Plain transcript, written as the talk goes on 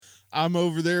I'm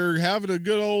over there having a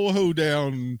good old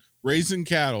hoedown, raising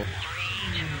cattle.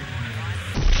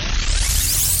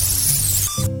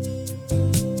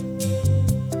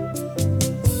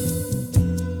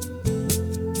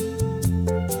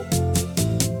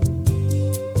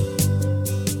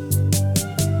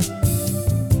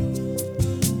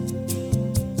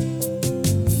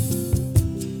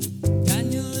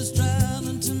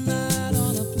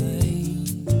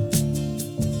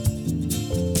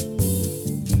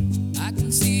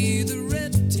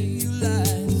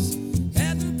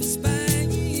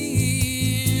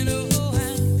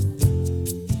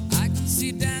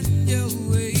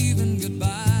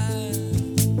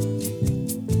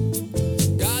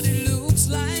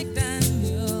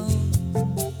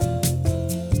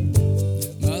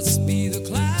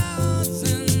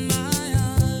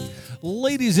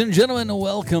 Ladies and gentlemen,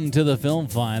 welcome to the Film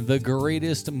Find, the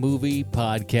greatest movie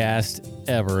podcast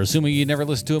ever. Assuming you never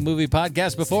listened to a movie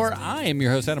podcast before, I am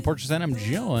your host, Adam Porteous, and I'm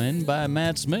joined by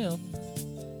Matt Smith.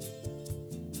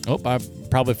 Oh, I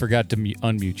probably forgot to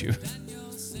unmute you.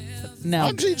 Now,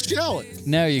 I'm Gene Shalit.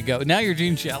 Now you go. Now you're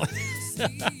Gene Shalit.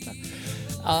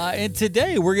 And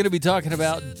today we're going to be talking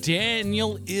about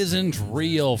Daniel Isn't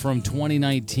Real from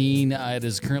 2019. It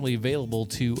is currently available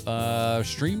to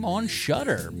stream on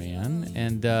Shudder, man.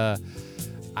 And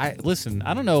I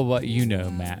don't know what you know,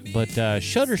 Matt, but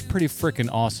Shudder's pretty freaking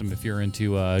awesome if you're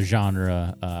into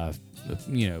genre,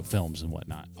 films and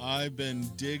whatnot. I've been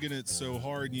digging it so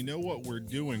hard. You know what we're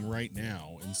doing right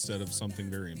now instead of something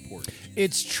very important?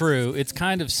 It's true. It's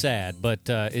kind of sad, but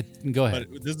go ahead.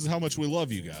 But this is how much we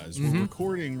love you guys. Mm-hmm. We're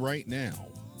recording right now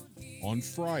on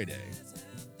Friday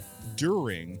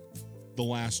during the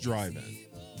last drive-in.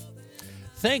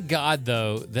 Thank God,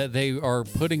 though, that they are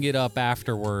putting it up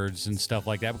afterwards and stuff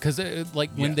like that. Because,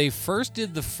 when they first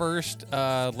did the first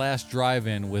last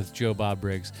drive-in with Joe Bob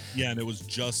Briggs. Yeah, and it was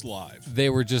just live. They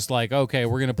were just like, okay,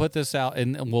 we're going to put this out.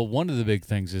 And, well, one of the big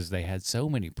things is they had so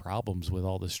many problems with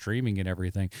all the streaming and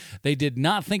everything. They did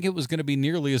not think it was going to be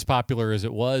nearly as popular as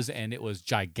it was, and it was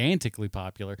gigantically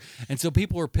popular. And so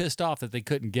people were pissed off that they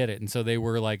couldn't get it. And so they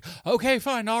were like, okay,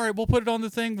 fine, all right, we'll put it on the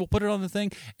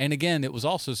thing. And, again, it was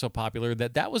also so popular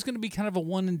that was going to be kind of a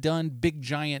one-and-done, big,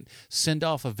 giant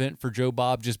send-off event for Joe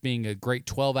Bob, just being a great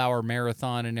 12-hour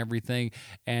marathon and everything.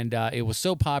 And it was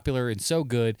so popular and so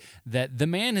good that the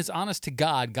man, his honest to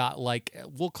God, got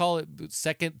we'll call it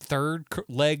second, third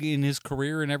leg in his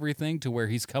career and everything, to where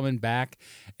he's coming back.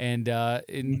 And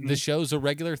the show's a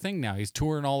regular thing now. He's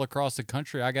touring all across the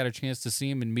country. I got a chance to see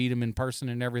him and meet him in person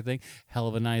and everything. Hell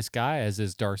of a nice guy, as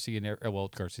is Darcy.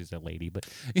 Darcy's a lady, but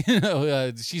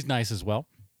she's nice as well.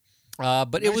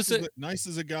 But nice, it was nice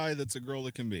as a guy that's a girl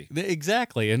that can be.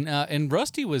 Exactly. And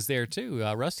Rusty was there too.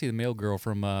 Rusty, the male girl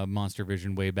from Monster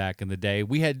Vision way back in the day.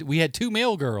 We had two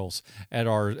male girls at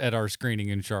our screening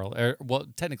in Charlotte. Well,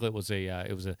 technically it was a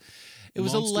lecture.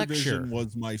 Monster Vision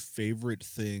was my favorite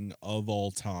thing of all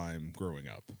time growing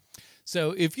up.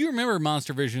 So if you remember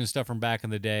Monster Vision and stuff from back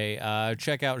in the day,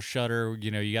 check out Shudder.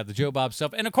 You got the Joe Bob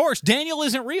stuff. And, of course, Daniel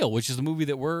Isn't Real, which is the movie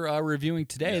that we're reviewing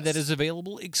today. Yes. That is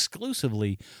available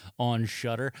exclusively on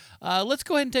Shudder. Let's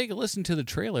go ahead and take a listen to the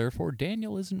trailer for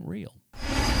Daniel Isn't Real.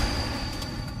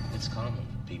 It's common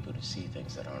for people to see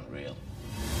things that aren't real.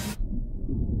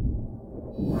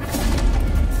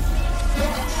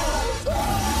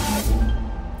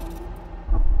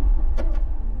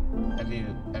 Have you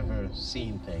ever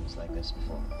seen things like this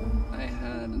before? I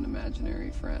had an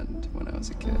imaginary friend when I was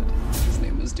a kid. His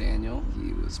name was Daniel.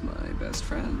 He was my best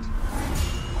friend.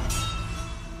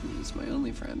 He was my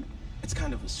only friend. It's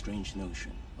kind of a strange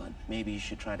notion, but maybe you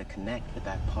should try to connect with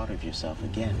that part of yourself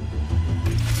again.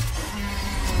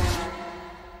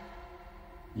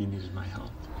 You needed my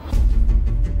help.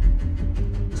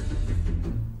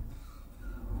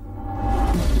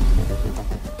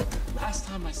 Last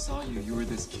time I saw you, you were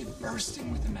this kid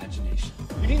bursting with imagination.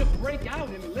 You need to break out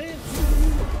and live.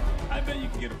 I bet you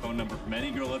can get a phone number from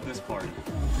any girl at this party.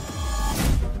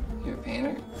 You're a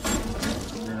painter?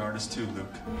 You're an artist too, Luke.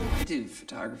 I do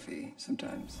photography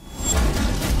sometimes.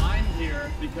 I'm here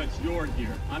because you're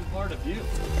here. I'm part of you.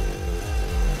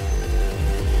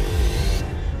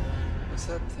 What's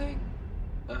that thing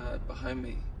behind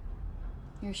me?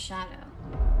 Your shadow.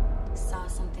 I saw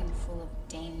something full of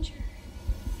danger.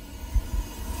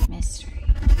 Mystery.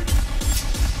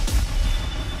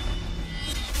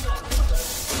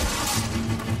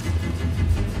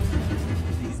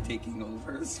 He's taking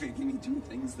over. It's making me do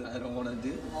things that I don't want to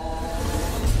do.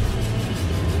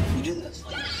 You do this?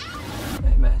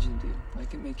 I imagine, dude. I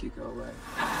can make you go right.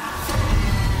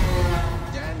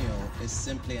 Daniel is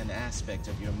simply an aspect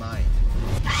of your mind.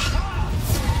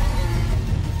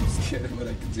 scared of what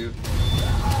I could do.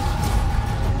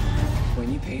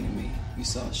 When you painted me, you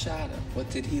saw a shadow. What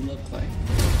did he look like?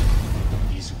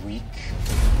 He's weak.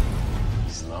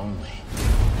 He's lonely.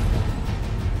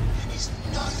 And he's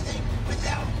nothing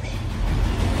without me.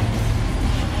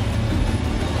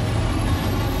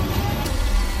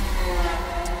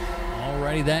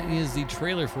 Alrighty, that is the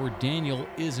trailer for Daniel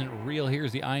Isn't Real.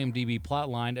 Here's the IMDb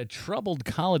plotline. A troubled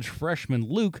college freshman,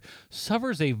 Luke,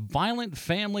 suffers a violent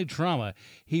family trauma.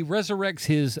 He resurrects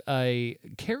his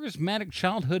charismatic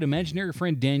childhood imaginary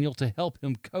friend Daniel to help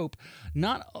him cope,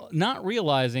 not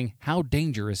realizing how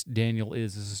dangerous Daniel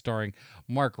is. This is starring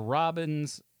Mark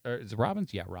Robbins. Or is it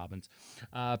Robbins? Yeah, Robbins.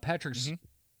 Patrick. Is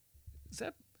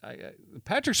that?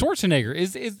 Patrick Schwarzenegger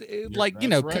is like, you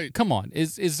know, right. come on.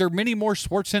 Is there many more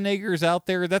Schwarzeneggers out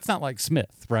there? That's not like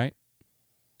Smith, right?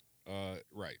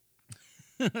 Right.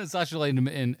 Sacha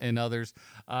Lane and others.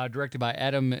 Directed by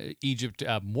Adam Egypt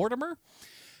Mortimer.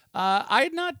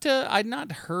 I'd not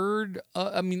heard.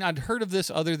 I'd heard of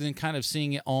this other than kind of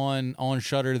seeing it on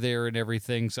Shudder there and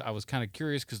everything. So I was kind of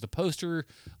curious because the poster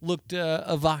looked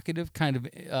evocative, kind of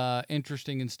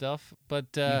interesting and stuff.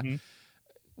 But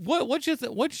What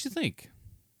did you think?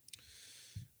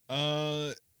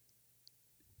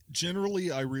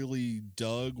 Generally, I really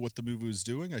dug what the movie was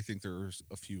doing. I think there's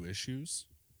a few issues,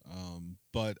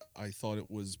 but I thought it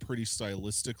was pretty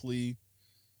stylistically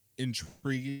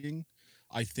intriguing.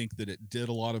 I think that it did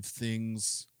a lot of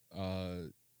things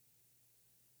that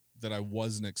I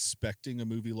wasn't expecting a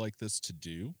movie like this to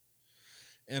do.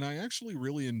 And I actually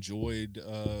really enjoyed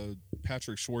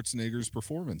Patrick Schwarzenegger's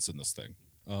performance in this thing.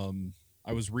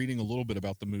 I was reading a little bit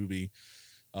about the movie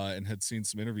and had seen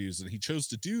some interviews, and he chose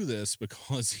to do this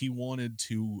because he wanted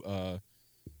to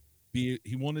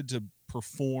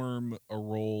perform a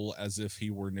role as if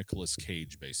he were Nicolas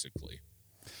Cage, basically.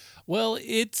 Well,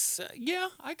 it's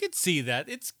I could see that.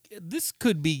 This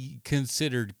could be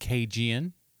considered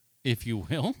Cagean, if you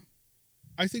will.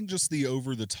 I think just the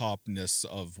over-the-topness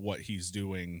of what he's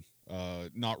doing,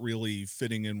 not really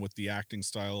fitting in with the acting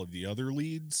style of the other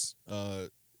leads,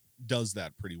 does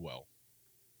that pretty well.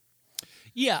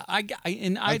 Yeah,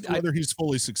 whether he's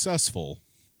fully successful,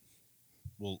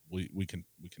 well, we can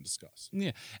discuss.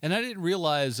 Yeah, and I didn't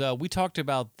realize we talked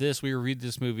about this. We reviewed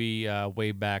this movie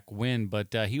way back when,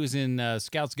 but he was in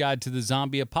Scout's Guide to the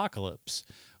Zombie Apocalypse,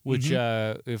 which,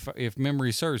 if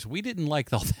memory serves, we didn't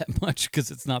like all that much because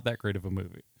it's not that great of a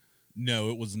movie. No,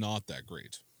 it was not that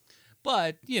great.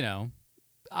 But you know,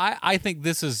 I think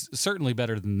this is certainly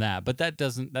better than that. But that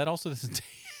also doesn't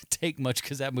take much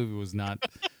because that movie was not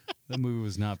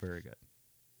very good.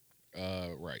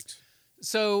 Right.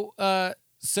 So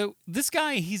this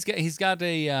guy, he's got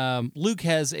a Luke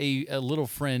has a little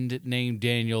friend named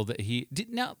Daniel that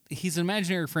he's an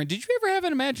imaginary friend. Did you ever have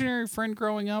an imaginary friend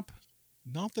growing up?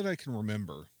 Not that I can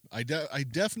remember. I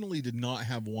definitely did not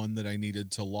have one that I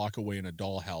needed to lock away in a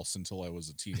dollhouse until I was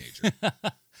a teenager.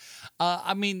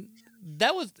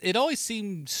 It always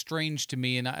seemed strange to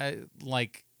me, and I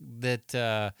like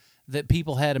that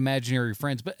people had imaginary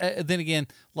friends. But then again,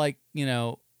 like, you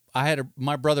know,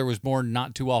 my brother was born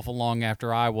not too awful long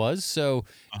after I was, so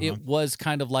it was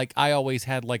kind of like I always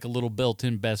had like a little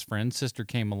built-in best friend. Sister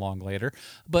came along later,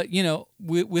 but you know,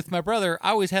 with my brother,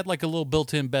 I always had like a little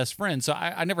built-in best friend, so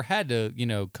I never had to, you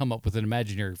know, come up with an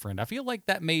imaginary friend. I feel like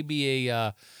that may be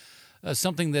a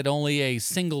something that only a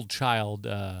single child,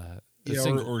 or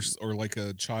like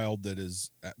a child that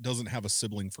doesn't have a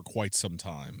sibling for quite some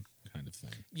time, kind of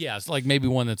thing. Yeah, it's like maybe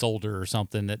one that's older or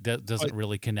something that doesn't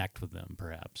really connect with them,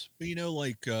 perhaps. But you know,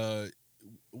 like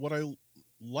what I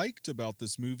liked about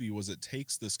this movie was it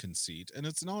takes this conceit, and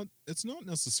it's not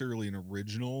necessarily an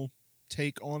original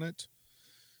take on it,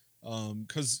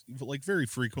 because like very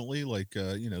frequently, like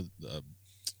you know,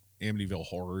 Amityville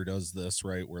Horror does this,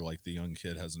 right, where like the young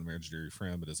kid has an imaginary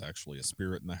friend, but is actually a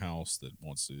spirit in the house that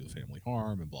wants to do the family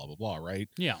harm and blah blah blah, right?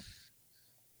 Yeah.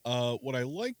 What I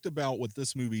liked about what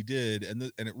this movie did, and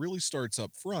it really starts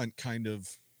up front, kind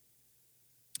of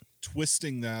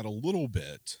twisting that a little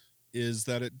bit, is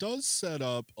that it does set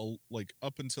up like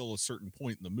up until a certain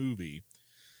point in the movie,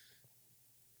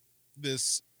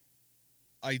 this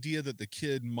idea that the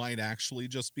kid might actually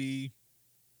just be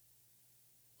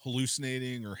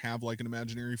hallucinating or have like an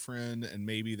imaginary friend, and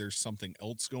maybe there's something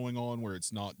else going on where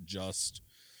it's not just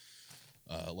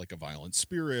like a violent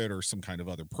spirit or some kind of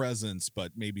other presence,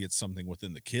 but maybe it's something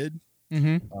within the kid,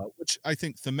 which I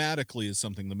think thematically is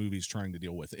something the movie's trying to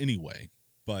deal with anyway.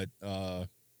 But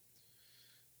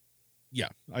yeah,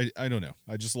 I don't know.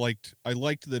 I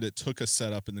liked that it took a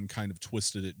setup and then kind of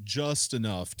twisted it just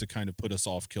enough to kind of put us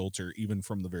off kilter, even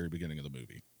from the very beginning of the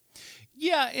movie.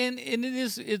 Yeah, and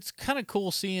it's kind of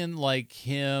cool seeing like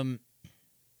him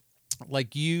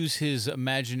like use his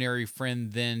imaginary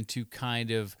friend then to kind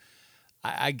of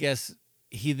I guess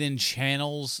he then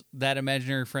channels that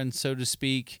imaginary friend, so to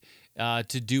speak, to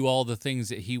do all the things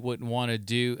that he wouldn't want to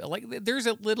do. Like there's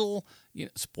a little,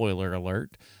 spoiler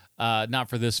alert, not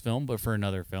for this film, but for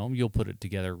another film. You'll put it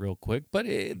together real quick. But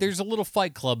there's a little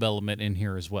Fight Club element in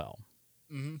here as well.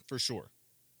 For sure.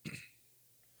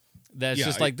 That's Yeah,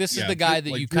 just like, this is the guy that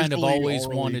like you kind of visually, always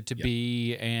orally, wanted to yeah.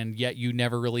 be, and yet you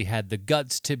never really had the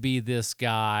guts to be this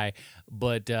guy.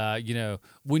 But,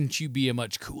 wouldn't you be a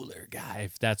much cooler guy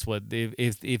if that's what,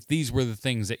 if these were the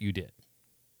things that you did?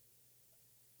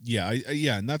 Yeah,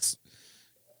 and that's,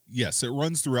 yes, it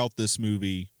runs throughout this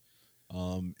movie.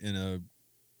 I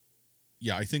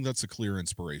think that's a clear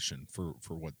inspiration for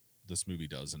what this movie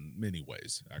does in many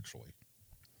ways, actually.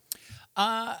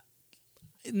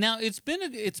 Now it's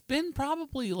been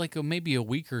probably like maybe a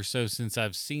week or so since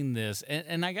I've seen this,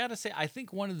 and I gotta say I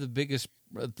think one of the biggest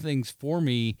things for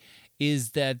me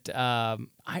is that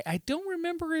I don't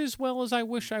remember it as well as I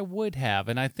wish I would have,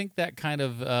 and I think that kind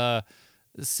of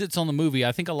sits on the movie.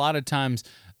 I think a lot of times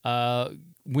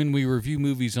when we review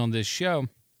movies on this show,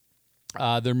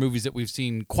 they're movies that we've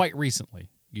seen quite recently,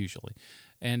 usually.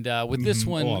 And with this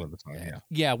one, a lot of the time,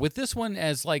 yeah, with this one,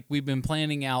 as like we've been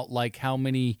planning out like how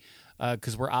many,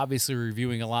 because we're obviously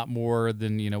reviewing a lot more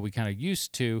than we kind of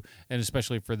used to, and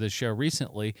especially for this show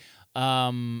recently,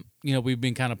 we've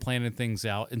been kind of planning things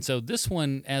out. And so this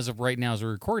one, as of right now, as we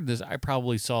record this, I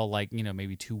probably saw like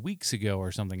maybe 2 weeks ago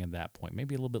or something at that point,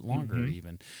 maybe a little bit longer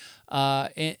even,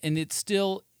 and it's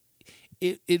still.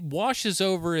 It washes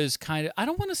over as kind of, I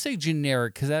don't want to say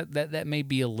generic because that may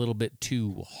be a little bit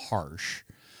too harsh.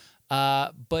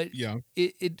 But Yeah.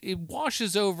 it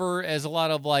washes over as a lot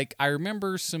of like, I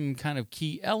remember some kind of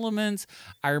key elements.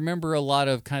 I remember a lot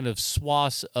of kind of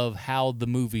swaths of how the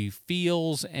movie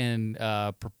feels and,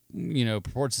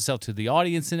 purports itself to the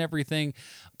audience and everything.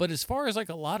 But as far as like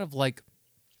a lot of like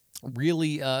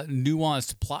really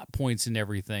nuanced plot points and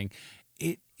everything,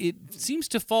 it seems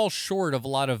to fall short of a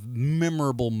lot of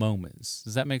memorable moments.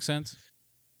 Does that make sense?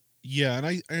 Yeah,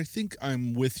 and I think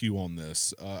I'm with you on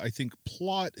this. I think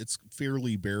plot, it's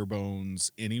fairly bare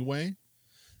bones anyway.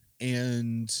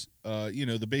 And,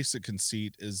 the basic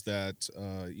conceit is that,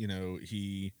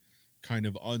 he kind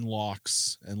of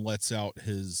unlocks and lets out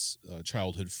his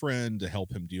childhood friend to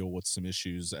help him deal with some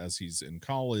issues as he's in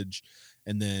college.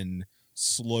 And then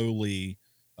slowly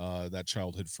that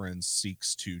childhood friend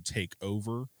seeks to take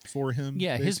over for him.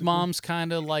 Yeah, basically. his mom's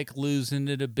kind of like losing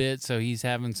it a bit, so he's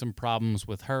having some problems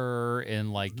with her,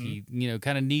 and like he,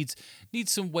 kind of needs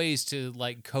some ways to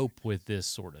like cope with this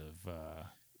sort of.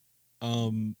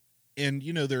 And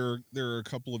there are a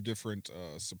couple of different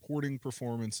supporting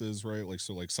performances, right?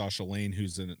 Like Sasha Lane,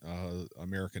 who's in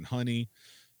American Honey.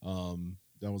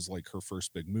 That was like her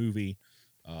first big movie.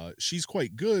 She's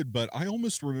quite good, but I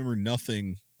almost remember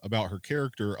nothing about her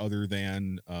character other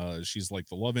than she's like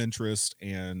the love interest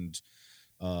and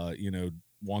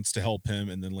wants to help him,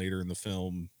 and then later in the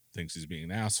film thinks he's being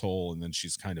an asshole, and then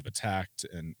she's kind of attacked,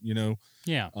 and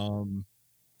Yeah.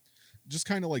 just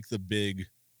kind of like the big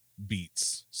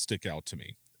beats stick out to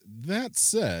me. That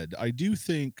said, I do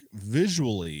think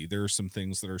visually there are some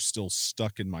things that are still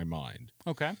stuck in my mind.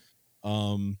 Okay.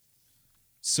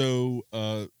 So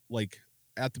like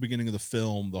at the beginning of the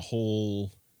film,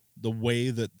 the way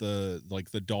that the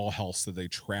dollhouse that they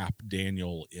trap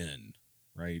Daniel in,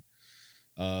 right?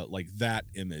 Like that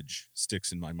image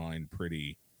sticks in my mind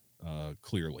pretty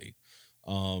clearly.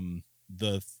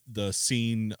 The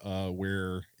scene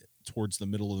where towards the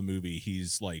middle of the movie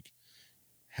he's like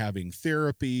having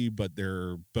therapy, but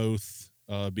they're both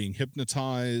being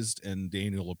hypnotized, and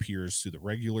Daniel appears to the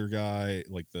regular guy,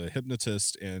 like the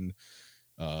hypnotist, and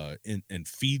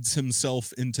feeds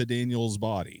himself into Daniel's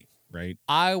body, right?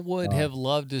 I would have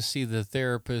loved to see the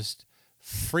therapist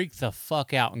freak the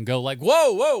fuck out and go like,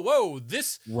 whoa,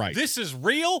 this is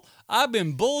real? I've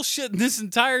been bullshitting this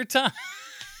entire time.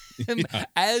 Yeah.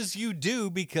 As you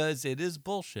do, because it is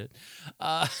bullshit.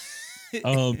 I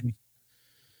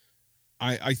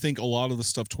think a lot of the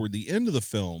stuff toward the end of the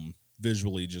film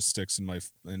visually just sticks in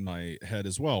my head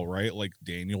as well, right? Like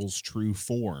Daniel's true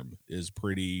form is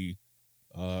pretty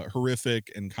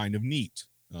horrific and kind of neat,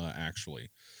 actually.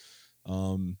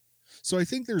 So I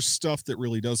think there's stuff that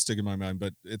really does stick in my mind,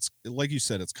 but it's like you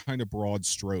said, it's kind of broad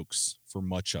strokes for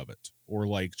much of it, or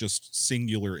like just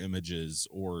singular images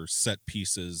or set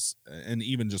pieces, and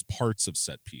even just parts of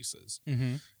set pieces.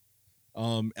 Mm-hmm.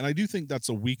 And I do think that's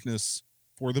a weakness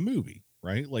for the movie,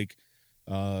 right? Like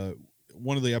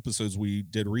one of the episodes we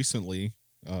did recently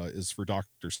is for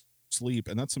Dr. Sleep,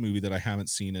 and that's a movie that I haven't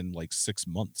seen in like 6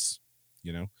 months,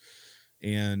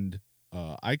 and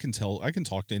I can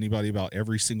talk to anybody about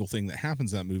every single thing that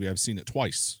happens in that movie. I've seen it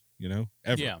twice,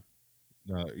 ever. Yeah.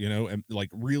 And like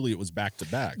really it was back to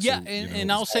back. Yeah, So,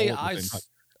 and I'll say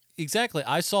exactly.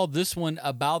 I saw this one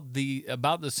about the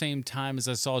same time as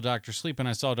I saw Dr. Sleep, and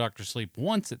I saw Dr. Sleep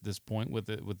once at this point with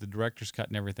the director's cut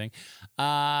and everything.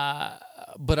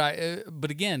 But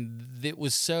again, it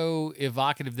was so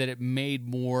evocative that it made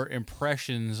more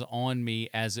impressions on me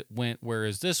as it went.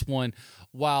 Whereas this one,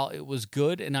 while it was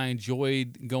good and I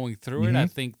enjoyed going through it, I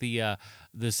think the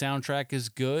soundtrack is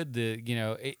good.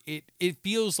 It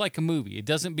feels like a movie. It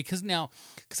doesn't because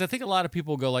I think a lot of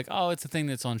people go like, oh, it's a thing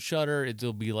that's on Shudder.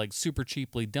 It'll be like super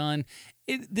cheaply done.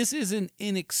 This is an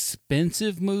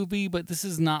inexpensive movie, but this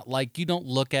is not like you don't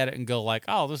look at it and go like,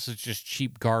 oh, this is just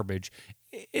cheap garbage.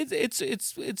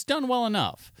 It's done well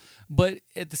enough, but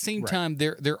at the same time,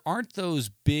 there aren't those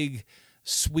big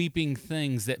sweeping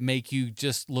things that make you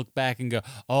just look back and go,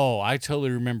 oh, I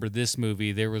totally remember this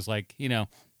movie. There was like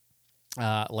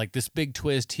like this big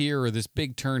twist here or this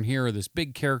big turn here or this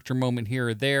big character moment here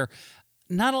or there.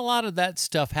 Not a lot of that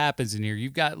stuff happens in here.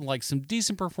 You've got like some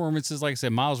decent performances. Like I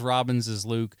said, Miles Robbins as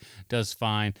Luke does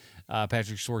fine.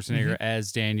 Patrick Schwarzenegger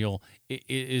as Daniel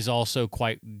is also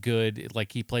quite good.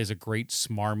 Like he plays a great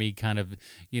smarmy kind of,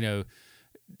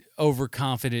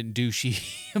 overconfident,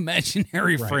 douchey,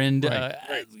 imaginary friend,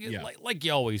 like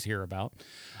you always hear about.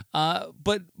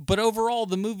 But overall,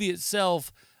 the movie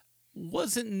itself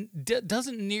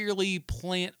doesn't nearly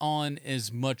plant on as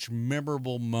much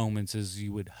memorable moments as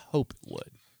you would hope it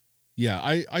would. Yeah,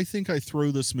 I think I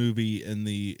throw this movie in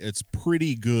the it's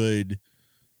pretty good,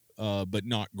 but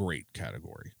not great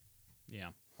category. Yeah,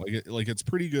 like it's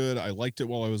pretty good. I liked it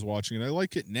while I was watching it. I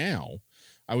like it now.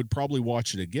 I would probably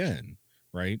watch it again,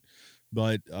 right?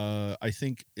 But I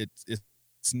think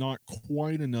it's not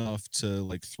quite enough to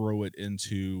like throw it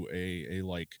into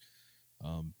a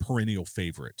perennial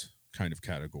favorite kind of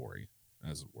category,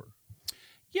 as it were.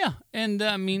 Yeah, and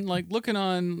I mean, like looking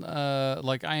on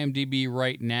like IMDb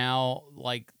right now,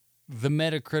 like the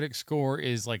Metacritic score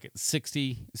is like at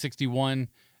 60, 61.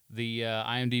 The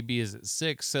IMDb is at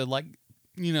 6. So like,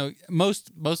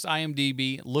 most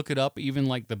IMDb, look it up, even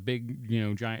like the big,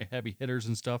 giant heavy hitters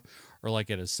and stuff are like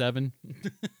at a 7.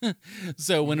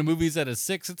 So when a movie's at a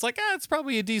 6, it's like, it's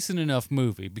probably a decent enough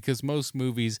movie because most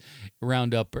movies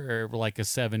round up are like a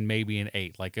 7, maybe an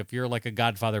 8. Like if you're like a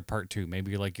Godfather Part 2,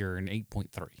 maybe you're an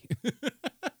 8.3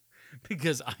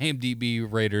 because IMDb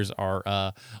raters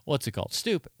are, what's it called?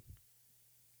 Stupid.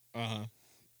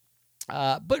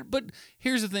 But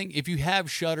here's the thing: if you have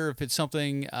Shudder, if it's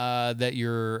something that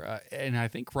you're, and I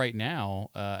think right now,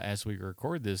 as we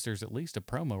record this, there's at least a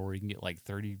promo where you can get like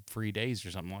 30 free days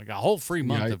or something, like a whole free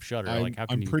month of Shudder.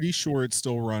 I'm pretty sure it's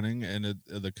still running, and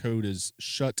the code is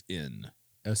SHUTIN.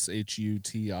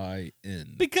 SHUTIN.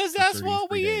 Because that's what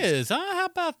we is. How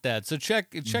about that? So check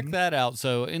that out.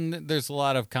 So, and there's a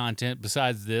lot of content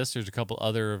besides this. There's a couple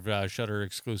other of Shudder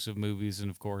exclusive movies, and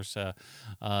of course,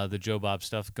 the Joe Bob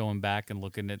stuff. Going back and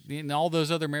looking at all those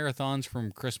other marathons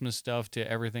from Christmas stuff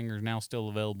to everything are now still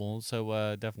available.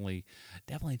 So definitely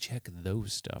check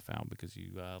those stuff out because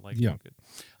you like them good.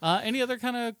 Any other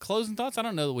kind of closing thoughts? I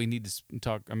don't know that we need to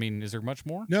talk. I mean, is there much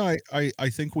more? No, I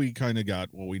think we kind of got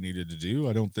what we needed to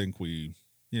do. I don't think we,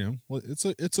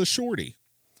 it's a shorty.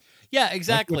 Yeah,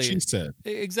 exactly. That's what she said.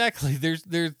 Exactly.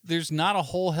 There's not a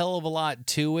whole hell of a lot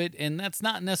to it, and that's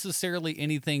not necessarily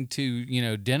anything to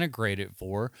denigrate it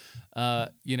for.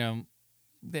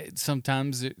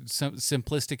 Sometimes some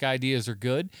simplistic ideas are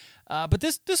good, but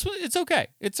this it's okay.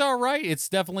 It's all right. It's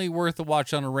definitely worth a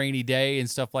watch on a rainy day and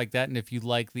stuff like that. And if you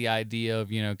like the idea of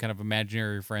kind of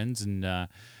imaginary friends and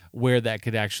where that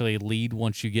could actually lead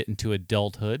once you get into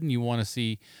adulthood, and you want to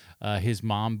see his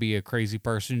mom be a crazy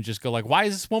person, just go like, why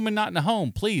is this woman not in a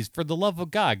home? Please, for the love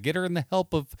of God, get her in the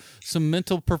help of some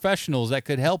mental professionals that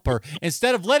could help her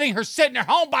instead of letting her sit in her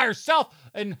home by herself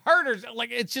and hurt her.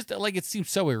 Like, it's just like, it seems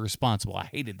so irresponsible. I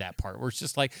hated that part where it's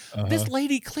just like, this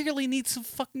lady clearly needs some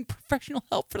fucking professional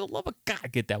help. For the love of God,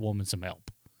 get that woman some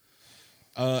help.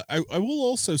 I will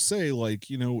also say, like,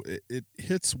 it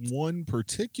hits one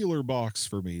particular box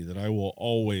for me that I will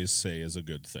always say is a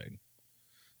good thing.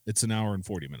 It's an hour and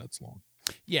 40 minutes long.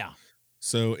 Yeah.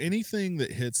 So anything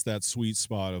that hits that sweet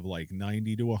spot of like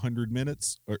 90 to 100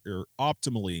 minutes or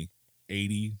optimally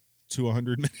 80 to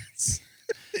 100 minutes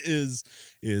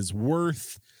is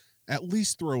worth at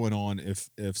least throwing on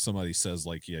if somebody says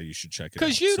like, yeah, you should check it out.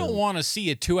 Because you don't want to see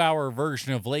a 2-hour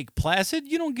version of Lake Placid.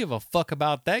 You don't give a fuck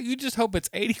about that. You just hope it's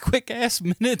 80 quick ass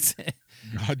minutes.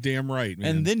 God damn right,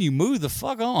 man. And then you move the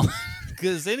fuck on.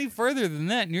 Because any further than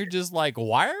that, and you're just like,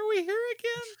 why are we here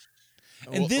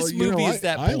again? And this you know, movie is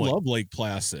that I point. love Lake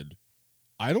Placid.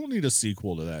 I don't need a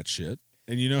sequel to that shit.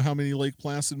 And you know how many Lake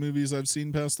Placid movies I've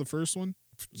seen past the first one?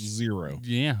 0.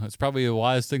 Yeah, it's probably a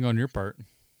wise thing on your part.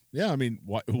 Yeah, I mean,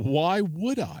 why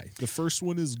would I? The first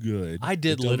one is good. I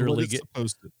did It does what literally it's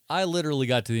supposed to. I literally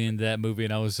got to the end of that movie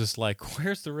and I was just like,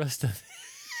 where's the rest of it?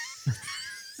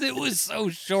 It was so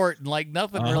short and like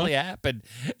nothing really happened.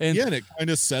 And Yeah, and it kind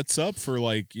of sets up for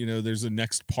like, you know, there's a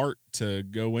next part to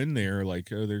go in there.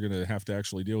 Like, oh, they're gonna have to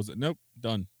actually deal with it. Nope,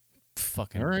 done.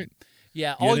 fucking All right,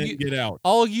 yeah, get out.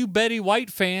 all you Betty White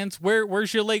fans,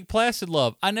 where's your Lake Placid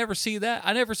love? I never see that.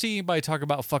 I never see anybody talk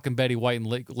about fucking Betty White and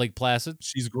Lake Placid.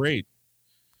 She's great.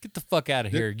 Get the fuck out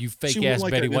of here, you fake She ass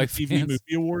won like Betty an White MTV fans.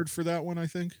 Movie Award for that one, I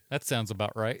think. That sounds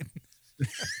about right.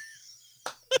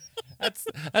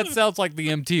 That sounds like the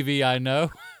MTV I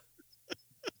know.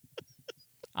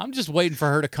 I'm just waiting for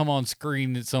her to come on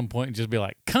screen at some point and just be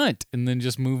like, cunt, and then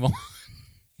just move on.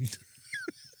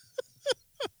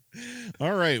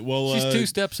 All right, well, She's 2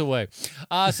 steps away.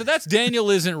 So that's Daniel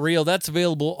Isn't Real. That's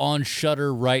available on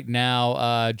Shudder right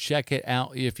now. Check it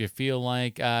out if you feel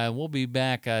like. We'll be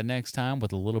back next time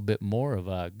with a little bit more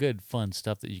of good, fun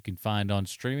stuff that you can find on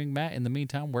streaming. Matt, in the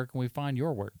meantime, where can we find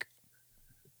your work?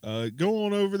 go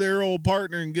on over there, old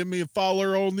partner, and give me a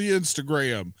follower on the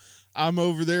Instagram. I'm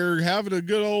over there having a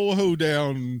good old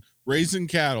hoedown, raising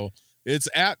cattle. It's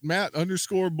at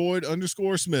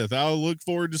Matt_Boyd_Smith. I'll look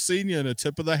forward to seeing you in a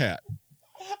tip of the hat.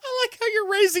 I like how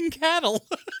you're raising cattle.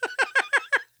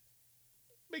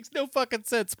 Makes no fucking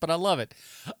sense, but I love it.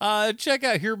 Check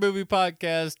out Here Movie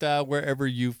Podcast wherever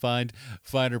you find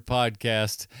our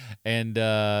podcast. And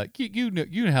you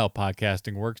know how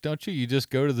podcasting works, don't you? You just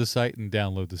go to the site and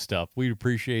download the stuff. We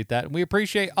appreciate that. And we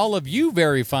appreciate all of you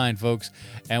very fine folks.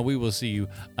 And we will see you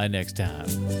next time.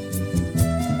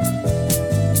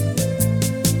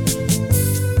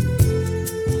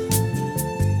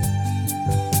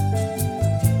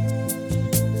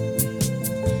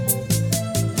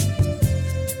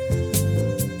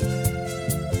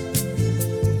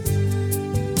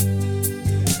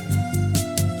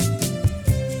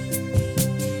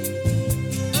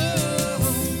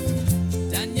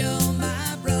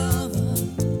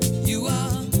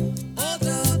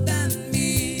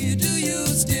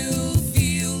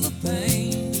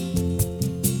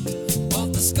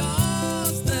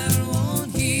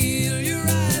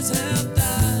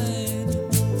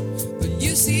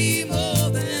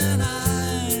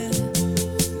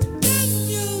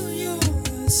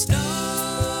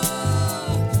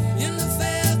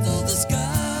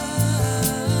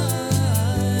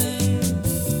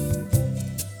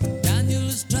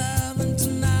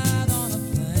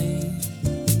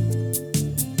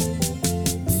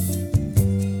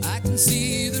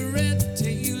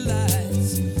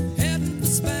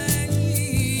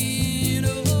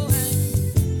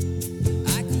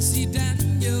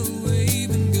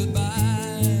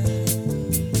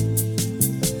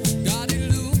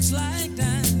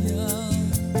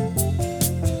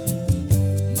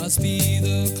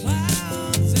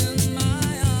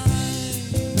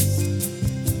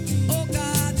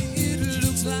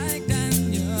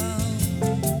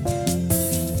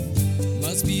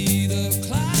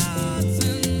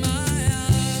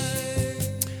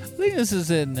 This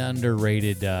is an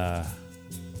underrated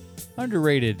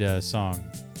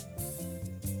song.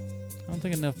 I don't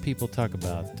think enough people talk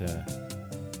about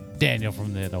Daniel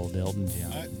from that old Elton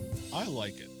John. I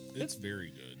like it. It's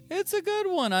very good. It's a good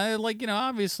one. I like,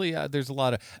 obviously there's a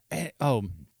lot of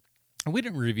we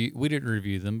didn't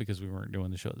review them because we weren't doing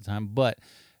the show at the time, but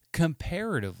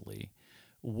comparatively,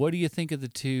 what do you think of the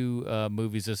two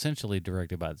movies essentially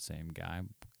directed by the same guy,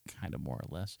 kind of more or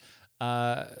less?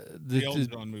 The Elton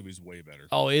John movie's way better.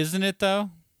 Oh, isn't it though?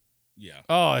 Yeah.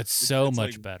 Oh, it's so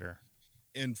much like, better.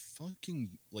 And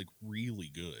fucking like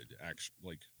really good, actually.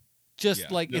 Like, just yeah.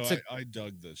 like no, it's I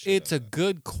dug this. Shit it's a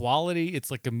good quality. It's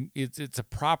like it's a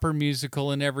proper musical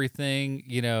and everything.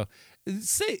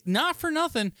 Say not for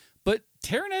nothing, but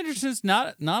Taron Egerton's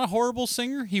not a horrible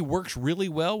singer. He works really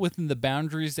well within the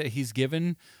boundaries that he's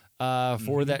given.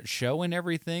 For that show and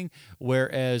everything,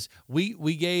 whereas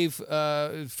we gave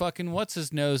fucking what's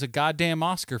his nose a goddamn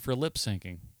Oscar for lip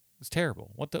syncing. It's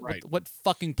terrible. What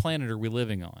fucking planet are we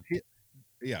living on?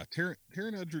 Yeah,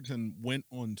 Taron Egerton went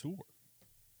on tour.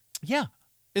 Yeah,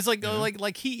 it's like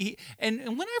he and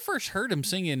when I first heard him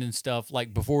singing and stuff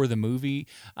like before the movie,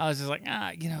 I was just like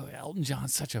Elton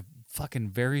John's such a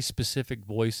fucking very specific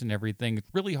voice and everything.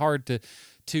 It's really hard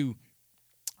to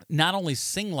not only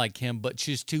sing like him, but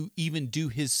just to even do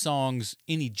his songs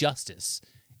any justice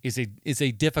is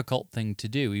a difficult thing to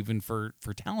do, even for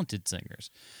talented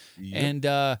singers. Yep.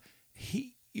 And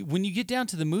when you get down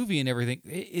to the movie and everything,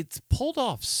 it's pulled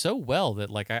off so well that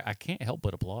like I can't help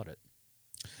but applaud it.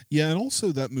 Yeah, and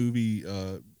also that movie,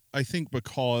 I think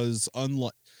because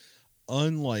unlike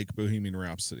Bohemian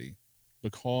Rhapsody,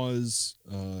 because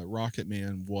Rocket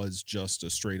Man was just a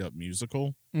straight up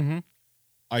musical, Mm-hmm.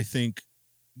 I think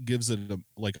gives it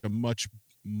a much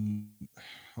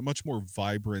more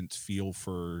vibrant feel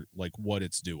for like what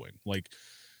it's doing. Like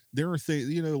there are things,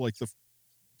 like the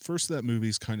first of that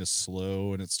movie's kind of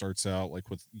slow, and it starts out like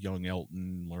with young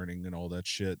Elton learning and all that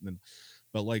shit, and then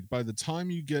but like by the time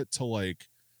you get to like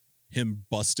him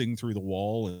busting through the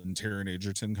wall and Taron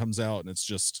Egerton comes out and it's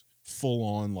just full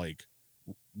on like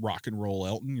rock and roll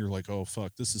Elton, you're like, oh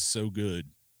fuck, this is so good.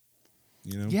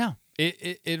 Yeah,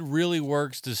 it really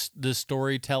works. The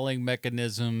storytelling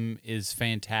mechanism is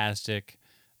fantastic.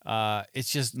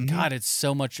 It's just God, it's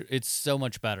so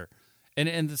much better. And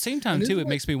at the same time too, it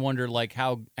makes me wonder like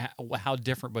how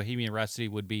different Bohemian Rhapsody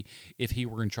would be if he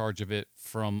were in charge of it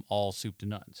from all soup to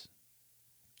nuts.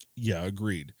 Yeah,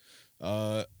 agreed.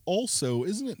 Also,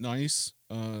 isn't it nice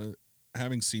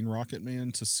having seen Rocket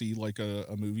Man to see like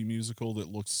a movie musical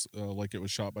that looks like it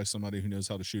was shot by somebody who knows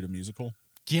how to shoot a musical?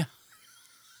 Yeah.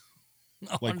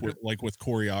 Like with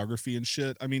choreography and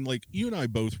shit. I mean, like you and I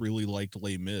both really liked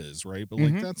Les Mis, right? But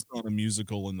like that's not a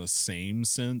musical in the same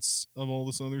sense of all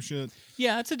this other shit.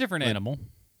 Yeah, it's a different animal.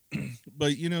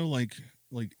 But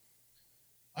like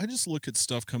I just look at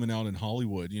stuff coming out in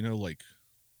Hollywood, like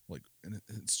and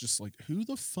it's just like, who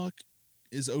the fuck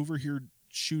is over here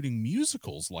shooting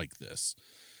musicals like this?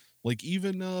 Like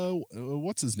even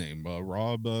what's his name?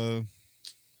 Rob the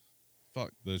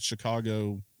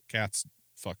Chicago Cats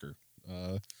fucker.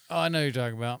 I know who you're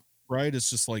talking about. Right? It's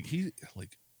just like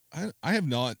I have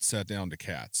not sat down to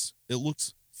Cats. It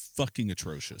looks fucking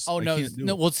atrocious. Oh no,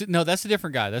 no, that's a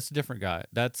different guy. That's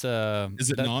Is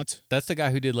it not? That's the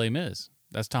guy who did Les Mis.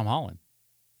 That's Tom Holland.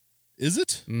 Is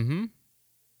it? Mm-hmm.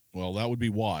 Well, that would be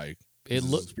why.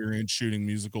 His experience shooting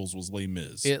musicals was Les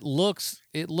Mis. It looked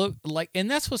like,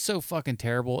 and that's what's so fucking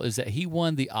terrible is that he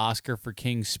won the Oscar for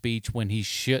King's Speech when he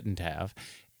shouldn't have.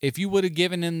 If you would have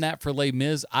given him that for Les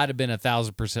Mis, I'd have been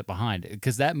 1,000% behind it,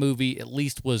 because that movie at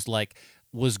least was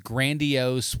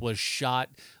grandiose, was shot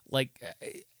like.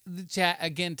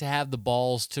 Again, to have the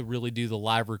balls to really do the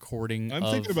live recording. I'm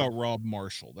thinking about Rob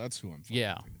Marshall. That's who I'm thinking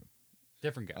about.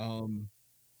 Different guy.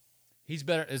 He's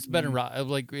better. It's better than Rob.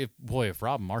 Like if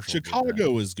Rob Marshall.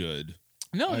 Chicago is good.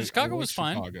 No, Chicago was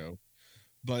fine. Chicago,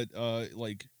 but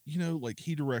like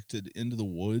he directed Into the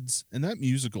Woods, and that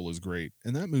musical is great,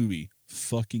 and that movie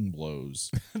fucking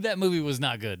blows. That movie was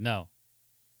not good. No.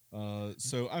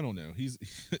 So I don't know.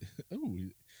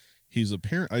 He's a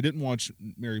parent. I didn't watch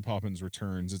Mary Poppins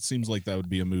Returns. It seems like that would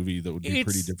be a movie that would be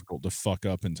pretty difficult to fuck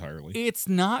up entirely. It's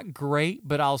not great,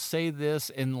 but I'll say this,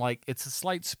 and like it's a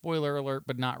slight spoiler alert,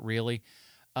 but not really.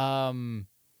 There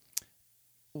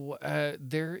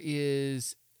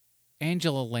is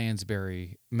Angela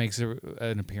Lansbury makes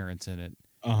an appearance in it,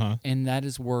 and that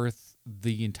is worth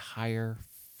the entire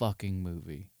fucking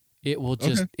movie. It will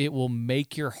it will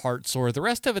make your heart soar. The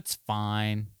rest of it's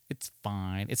fine. It's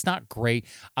fine. It's not great.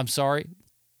 I'm sorry.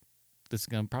 This is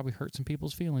going to probably hurt some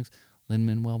people's feelings.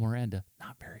 Lin-Manuel Miranda,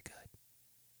 not very good.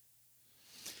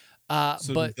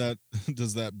 So but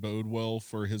does that bode well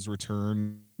for his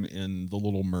return in The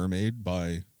Little Mermaid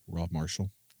by Rob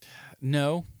Marshall?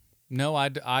 No,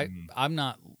 I'm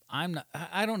not.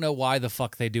 I don't know why the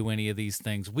fuck they do any of these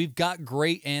things. We've got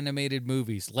great animated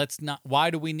movies. Let's not.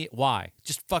 Why do we need? Why?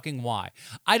 Just fucking why?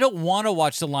 I don't want to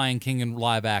watch The Lion King in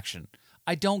live action.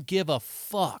 I don't give a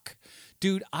fuck.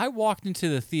 Dude, I walked into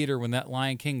the theater when that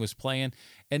Lion King was playing,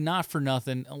 and not for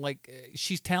nothing, like,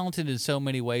 she's talented in so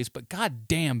many ways, but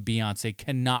goddamn, Beyonce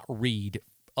cannot read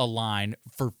a line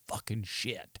for fucking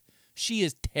shit. She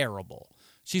is terrible.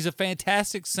 She's a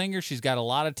fantastic singer. She's got a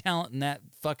lot of talent in that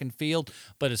fucking field,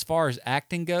 but as far as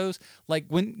acting goes, like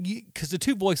because the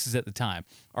two voices at the time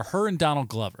are her and Donald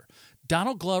Glover.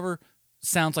 Donald Glover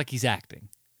sounds like he's acting.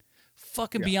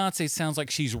 Fucking Beyonce sounds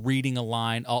like she's reading a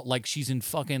line, like she's in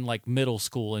fucking like middle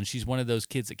school and she's one of those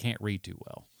kids that can't read too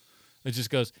well. It just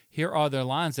goes, here are the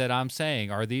lines that I'm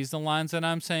saying. Are these the lines that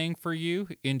I'm saying for you?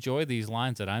 Enjoy these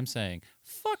lines that I'm saying.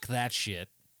 Fuck that shit.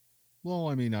 Well,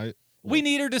 I mean, we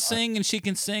need her to sing, and she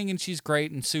can sing, and she's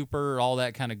great and super, all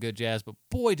that kind of good jazz. But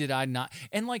boy, did I not!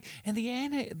 And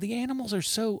the animals are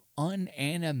so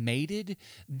unanimated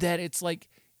that it's like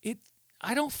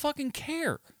I don't fucking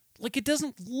care. Like, it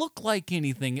doesn't look like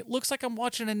anything. It looks like I'm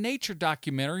watching a nature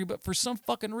documentary, but for some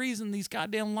fucking reason, these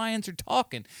goddamn lions are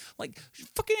talking. Like,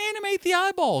 fucking animate the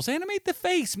eyeballs, animate the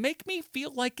face, make me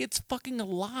feel like it's fucking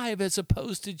alive as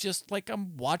opposed to just like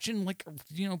I'm watching, like,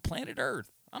 you know, Planet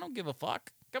Earth. I don't give a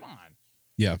fuck. Come on.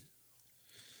 Yeah.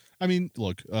 I mean,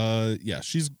 look, yeah,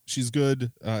 she's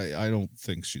good. I don't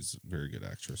think she's a very good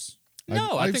actress.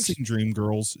 No, I've I think seen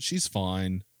Dreamgirls. She's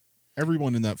fine.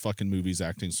 Everyone in that fucking movie's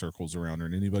acting circles around her,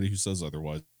 and anybody who says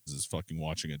otherwise is fucking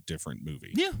watching a different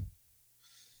movie. Yeah.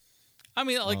 I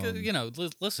mean, like, you know,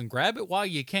 listen, grab it while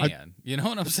you can. You know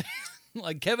what I'm saying?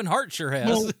 Like Kevin Hart sure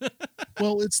has.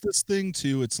 Well, it's this thing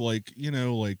too. It's like, you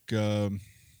know, like,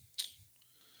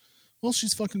 well,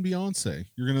 she's fucking Beyonce.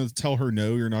 You're gonna tell her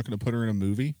no, you're not gonna put her in a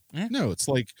movie? Yeah. No, it's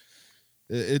like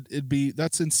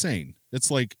that's insane. It's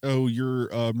like, oh, you're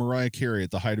Mariah Carey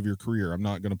at the height of your career. I'm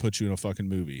not gonna put you in a fucking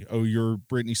movie. Oh, you're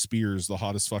Britney Spears, the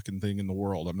hottest fucking thing in the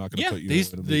world. I'm not gonna put you in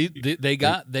a movie. They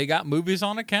got movies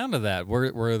on account of that.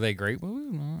 Were they great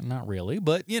movies? No, not really,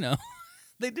 but you know,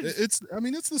 they did. It's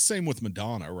the same with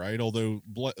Madonna, right? Although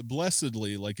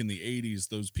blessedly, like in the 80s,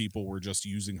 those people were just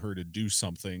using her to do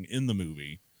something in the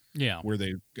movie. Yeah, where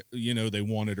they, you know, they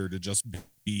wanted her to just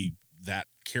be that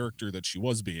character that she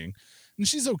was being, and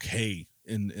she's okay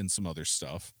in some other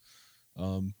stuff,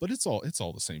 but it's all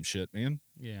the same shit, man.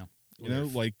 Yeah, you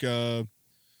know, like you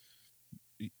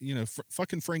know,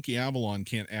 fucking Frankie Avalon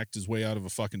can't act his way out of a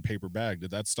fucking paper bag.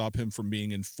 Did that stop him from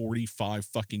being in 45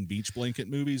 fucking beach blanket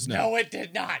movies? No, it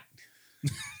did not.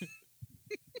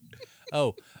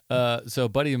 Oh, so a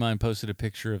buddy of mine posted a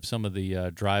picture of some of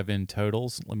the drive-in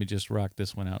totals. Let me just rock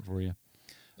this one out for you.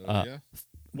 Yeah.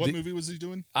 What movie was he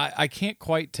doing? I can't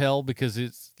quite tell because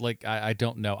it's like I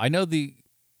don't know. I know the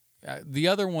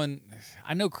other one.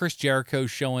 I know Chris Jericho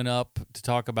showing up to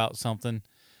talk about something.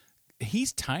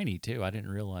 He's tiny too. I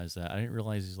didn't realize that. I didn't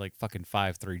realize he's like fucking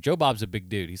 5'3". Joe Bob's a big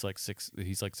dude. He's like 6'3",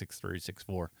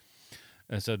 6'4".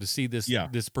 And so to see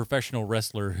this professional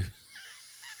wrestler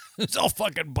who's all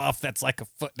fucking buff, that's like a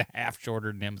foot and a half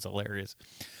shorter than him, is hilarious.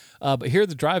 But here are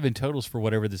the drive-in totals for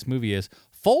whatever this movie is.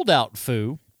 Fold-out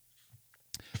foo.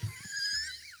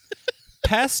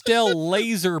 Pastel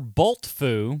laser bolt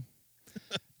foo.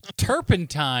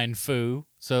 Turpentine foo.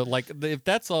 So, like, if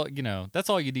that's all, you know, that's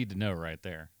all you need to know right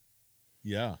there.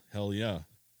 Yeah, hell yeah.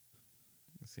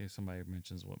 Let's see if somebody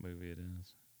mentions what movie it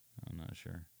is. I'm not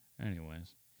sure.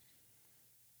 Anyways,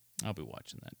 I'll be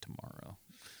watching that tomorrow.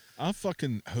 I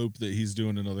fucking hope that he's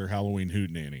doing another Halloween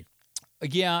hootenanny.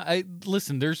 Yeah,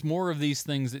 listen, there's more of these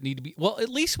things that need to be... Well, at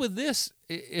least with this,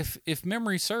 if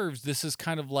memory serves, this is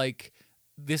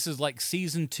like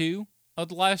season 2 of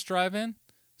The Last Drive-In.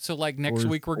 So, like, next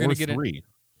week we're going to get it.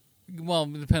 Well,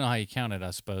 depending on how you count it,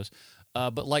 I suppose.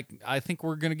 But, like, I think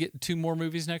we're going to get 2 more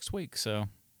movies next week. So,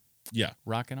 yeah.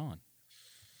 Rocking on.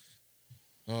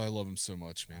 Oh, I love him so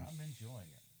much, man. I'm enjoying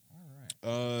it.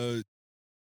 All right.